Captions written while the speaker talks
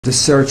The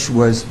search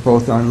was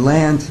both on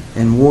land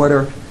and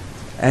water,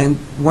 and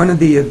one of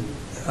the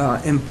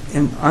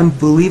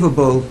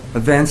unbelievable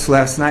events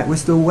last night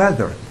was the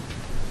weather.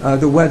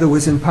 The weather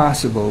was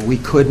impossible. We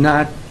could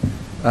not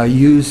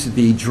use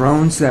the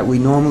drones that we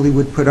normally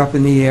would put up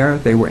in the air.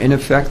 They were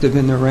ineffective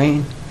in the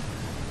rain.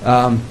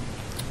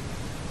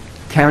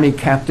 County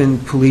Captain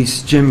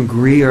Police Jim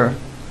Greer,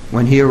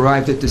 when he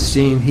arrived at the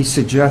scene, he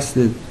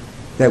suggested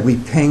that we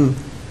ping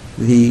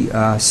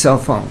the cell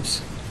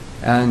phones.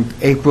 And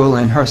April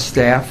and her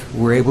staff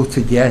were able to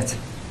get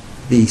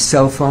the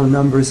cell phone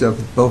numbers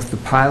of both the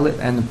pilot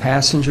and the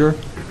passenger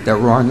that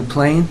were on the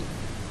plane.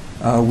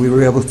 We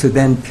were able to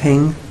then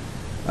ping.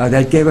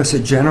 That gave us a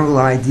general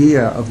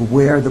idea of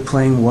where the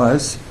plane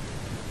was.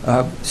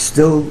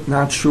 Still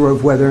not sure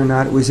of whether or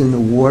not it was in the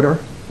water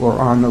or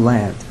on the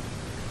land.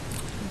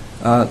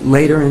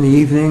 Later in the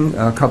evening,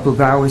 a couple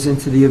of hours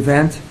into the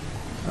event,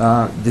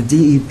 the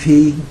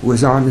DEP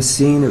was on the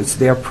scene. It was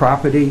their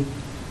property.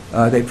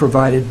 They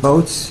provided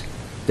boats,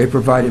 they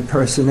provided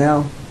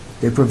personnel,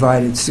 they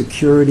provided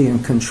security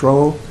and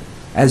control.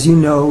 As you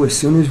know, as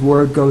soon as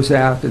word goes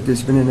out that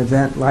there's been an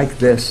event like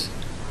this,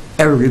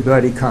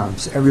 everybody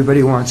comes.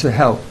 Everybody wants to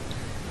help.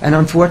 And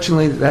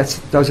unfortunately, that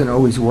doesn't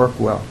always work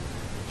well.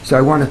 So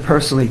I want to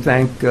personally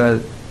thank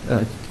the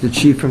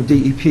chief from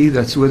DEP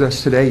that's with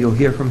us today. You'll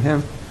hear from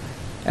him.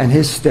 And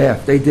his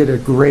staff. They did a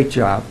great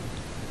job,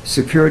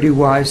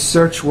 security-wise,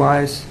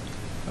 search-wise,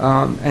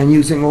 and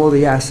using all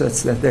the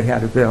assets that they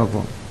had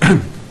available.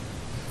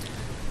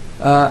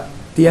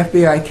 The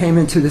FBI came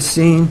into the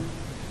scene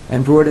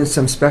and brought in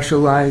some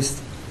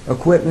specialized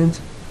equipment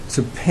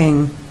to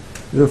ping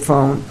the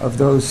phone of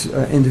those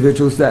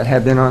individuals that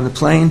had been on the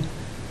plane,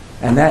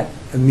 and that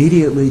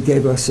immediately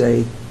gave us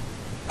a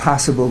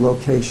possible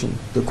location.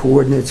 The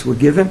coordinates were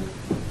given,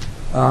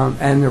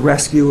 and the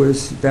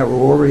rescuers that were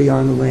already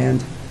on the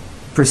land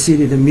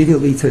proceeded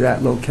immediately to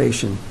that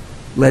location,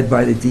 led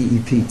by the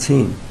DEP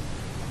team.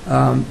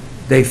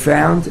 They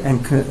found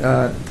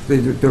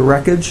the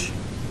wreckage.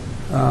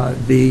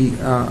 The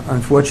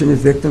unfortunate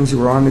victims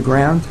were on the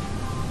ground,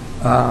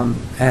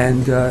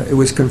 and it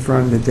was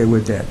confirmed that they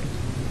were dead.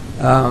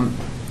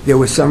 There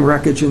was some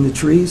wreckage in the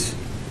trees,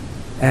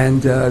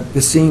 and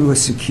the scene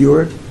was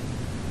secured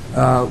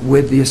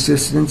with the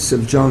assistance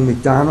of Joan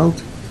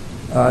McDonald.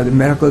 The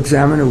medical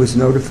examiner was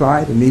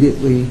notified,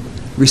 immediately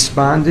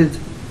responded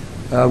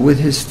with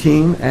his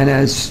team, and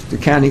as the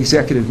county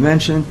executive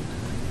mentioned,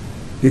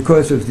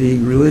 because of the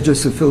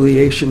religious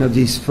affiliation of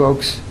these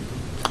folks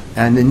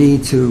and the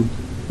need to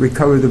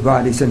recover the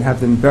bodies and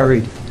have them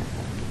buried,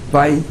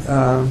 by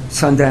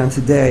sundown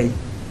today,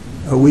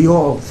 we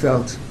all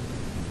felt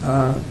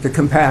the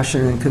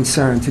compassion and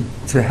concern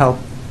to help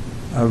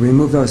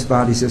remove those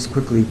bodies as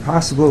quickly as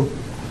possible,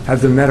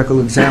 have the medical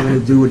examiner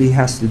do what he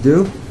has to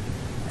do,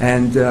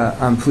 and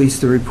I'm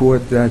pleased to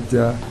report that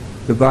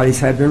the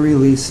bodies have been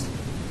released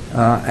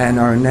and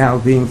are now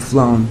being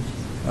flown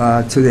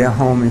to their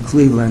home in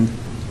Cleveland,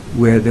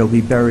 where they'll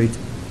be buried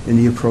in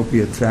the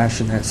appropriate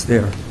fashion as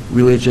their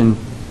religion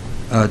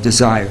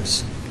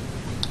desires.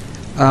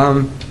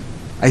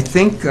 I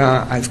think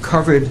I've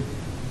covered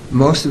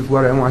most of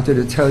what I wanted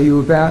to tell you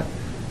about.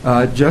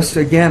 Just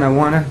again, I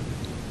want to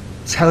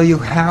tell you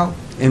how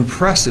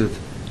impressive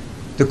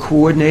the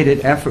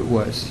coordinated effort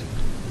was.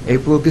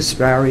 April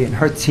Gaspari and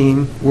her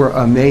team were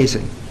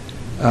amazing.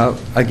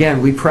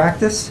 Again, we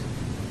practice,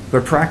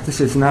 but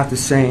practice is not the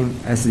same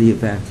as the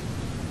event.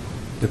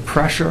 The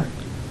pressure,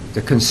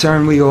 the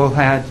concern we all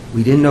had,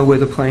 we didn't know where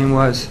the plane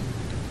was,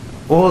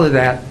 all of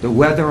that, the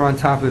weather on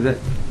top of it,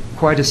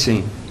 quite a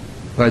scene.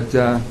 But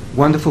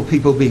wonderful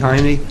people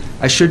behind me.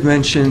 I should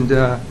mention two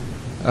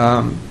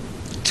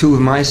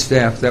of my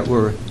staff that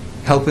were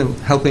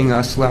helping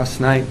us last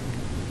night.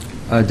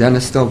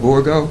 Dennis Del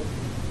Borgo,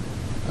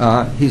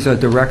 he's a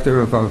director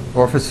of our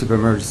Office of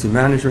Emergency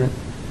Management,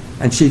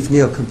 and Chief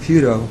Neil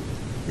Computo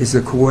is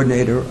the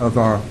coordinator of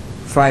our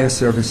fire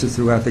services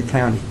throughout the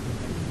county.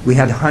 We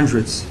had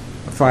hundreds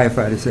of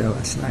firefighters there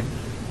last night,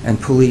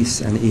 and police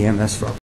and EMS folks.